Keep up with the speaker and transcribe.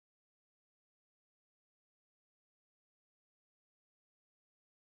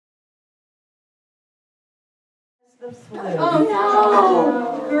The flu. Oh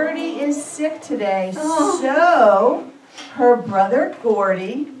no! Gordy is sick today, so her brother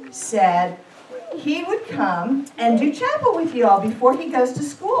Gordy said he would come and do chapel with you all before he goes to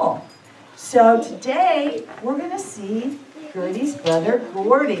school. So today we're going to see Gordy's brother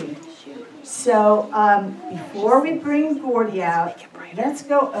Gordy. So before we bring Gordy out, let's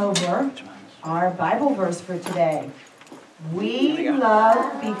go over our Bible verse for today. We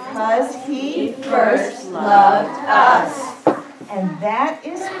love because he first loved us. And that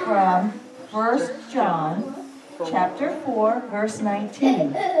is from 1 John chapter 4, verse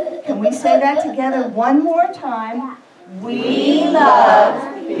 19. Can we say that together one more time? We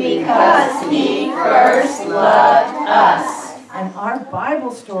love because he first loved us. And our Bible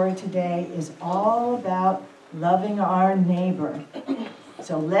story today is all about loving our neighbor.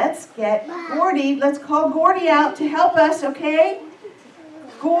 So let's get Gordy, let's call Gordy out to help us, okay?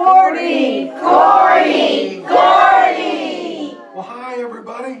 Gordy! Gordy! Gordy! Well, hi,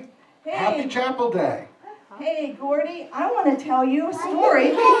 everybody. Hey. Happy Chapel Day. Hey, Gordy, I want to tell you a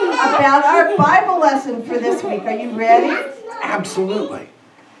story about our Bible lesson for this week. Are you ready? Absolutely.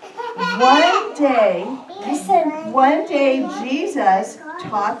 One day, Jesus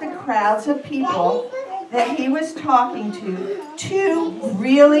taught the crowds of people that he was talking to two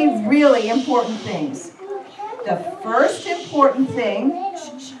really, really important things. The first important thing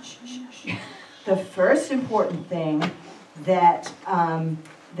that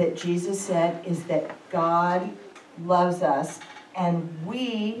that Jesus said is that God loves us and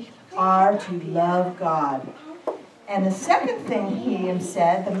we are to love God. And the second thing he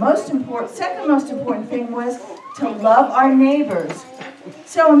said, second most important thing was to love our neighbors.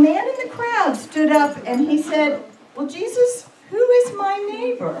 So a man in the crowd stood up and he said, well, Jesus, who is my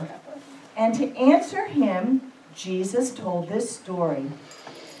neighbor? And to answer him, Jesus told this story.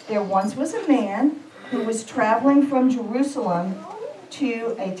 There once was a man who was traveling from Jerusalem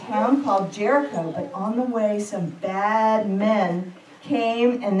to a town called Jericho, but on the way some bad men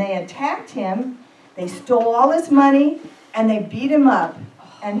came and they attacked him. They stole all his money and they beat him up.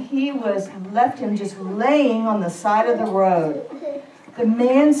 And he left him just laying on the side of the road. The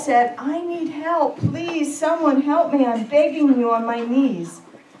man said, I need help. Please, someone help me. I'm begging you on my knees.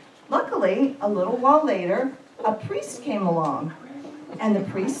 Luckily, a little while later, a priest came along. And the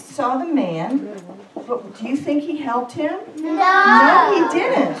priest saw the man. But do you think he helped him? No, he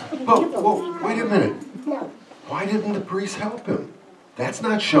didn't. Well, wait a minute. Why didn't the priest help him? That's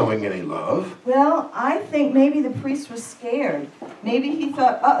not showing any love. Well, I think maybe the priest was scared. Maybe he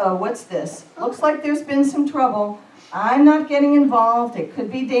thought, uh-oh, what's this? Looks like there's been some trouble. I'm not getting involved. It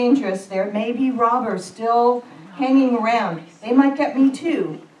could be dangerous. There may be robbers still hanging around. They might get me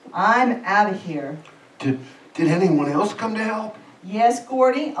too. I'm out of here. Did anyone else come to help? Yes,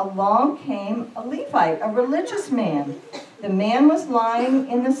 Gordy, along came a Levite, a religious man. The man was lying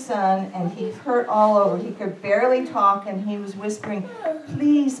in the sun and he hurt all over. He could barely talk and he was whispering,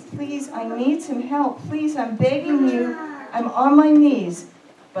 please, please, I need some help. Please, I'm begging you. I'm on my knees.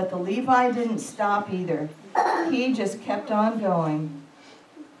 But the Levite didn't stop either. He just kept on going.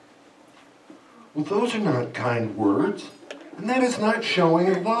 Well, those are not kind words, and that is not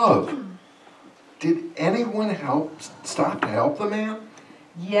showing love. Did anyone stop to help the man?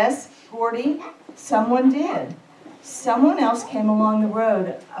 Yes, Gordy, someone did. Someone else came along the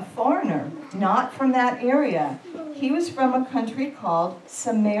road, a foreigner, not from that area. He was from a country called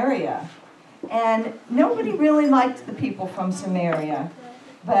Samaria. And nobody really liked the people from Samaria.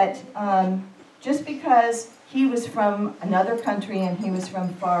 But just because he was from another country and he was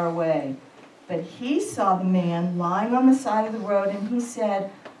from far away. But he saw the man lying on the side of the road and he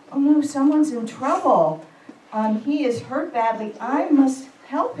said, oh no, someone's in trouble. He is hurt badly. I must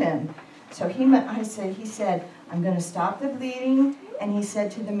help him. So he said, I'm going to stop the bleeding. And he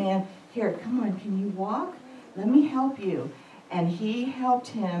said to the man, here, come on, can you walk? Let me help you. And he helped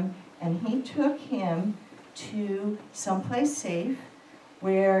him and he took him to someplace safe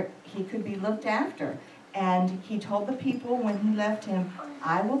where he could be looked after. And he told the people when he left him,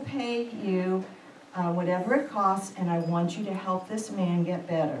 I will pay you whatever it costs, and I want you to help this man get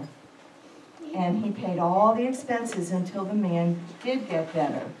better. And he paid all the expenses until the man did get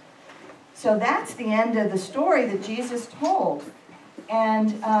better. So that's the end of the story that Jesus told.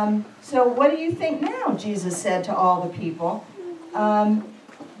 And so what do you think now, Jesus said to all the people.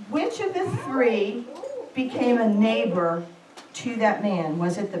 Which of the three became a neighbor to that man?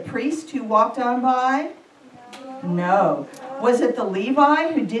 Was it the priest who walked on by? No. Was it the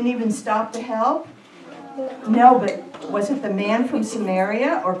Levi who didn't even stop to help? No, but was it the man from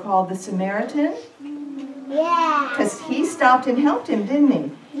Samaria, or called the Samaritan? Yeah. Because he stopped and helped him, didn't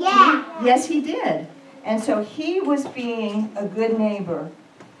he? Yeah. Yes, he did. And so he was being a good neighbor.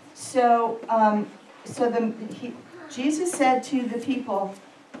 So, Jesus said to the people,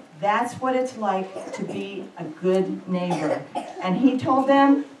 that's what it's like to be a good neighbor. And he told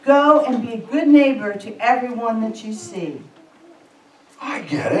them, go and be a good neighbor to everyone that you see. I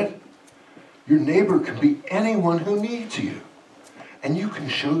get it. Your neighbor can be anyone who needs you. And you can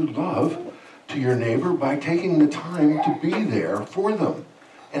show love to your neighbor by taking the time to be there for them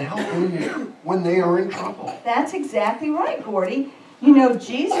and help them when they are in trouble. That's exactly right, Gordy. You know,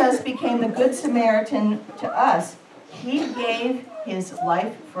 Jesus became the Good Samaritan to us. He gave his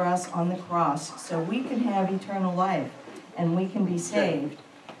life for us on the cross so we can have eternal life and we can be saved.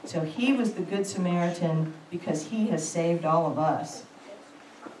 So he was the Good Samaritan because he has saved all of us.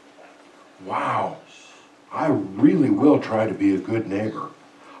 Wow. I really will try to be a good neighbor.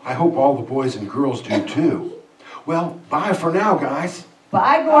 I hope all the boys and girls do too. Well, bye for now, guys.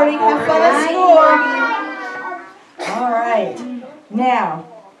 Bye, Gordy. Have fun at school. All right. Now,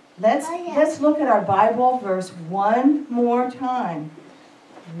 let's look at our Bible verse one more time.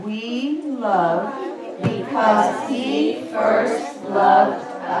 We love because he first loved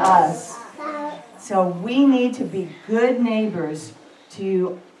us. So we need to be good neighbors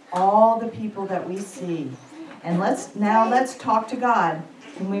to all the people that we see. And let's talk to God.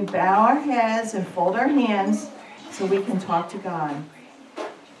 And we bow our heads and fold our hands so we can talk to God.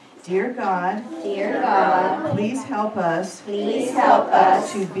 Dear God, please help us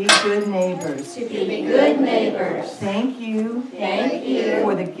to be good neighbors. Thank you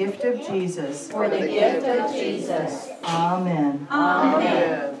for the gift of Jesus. Amen.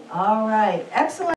 All right. Excellent.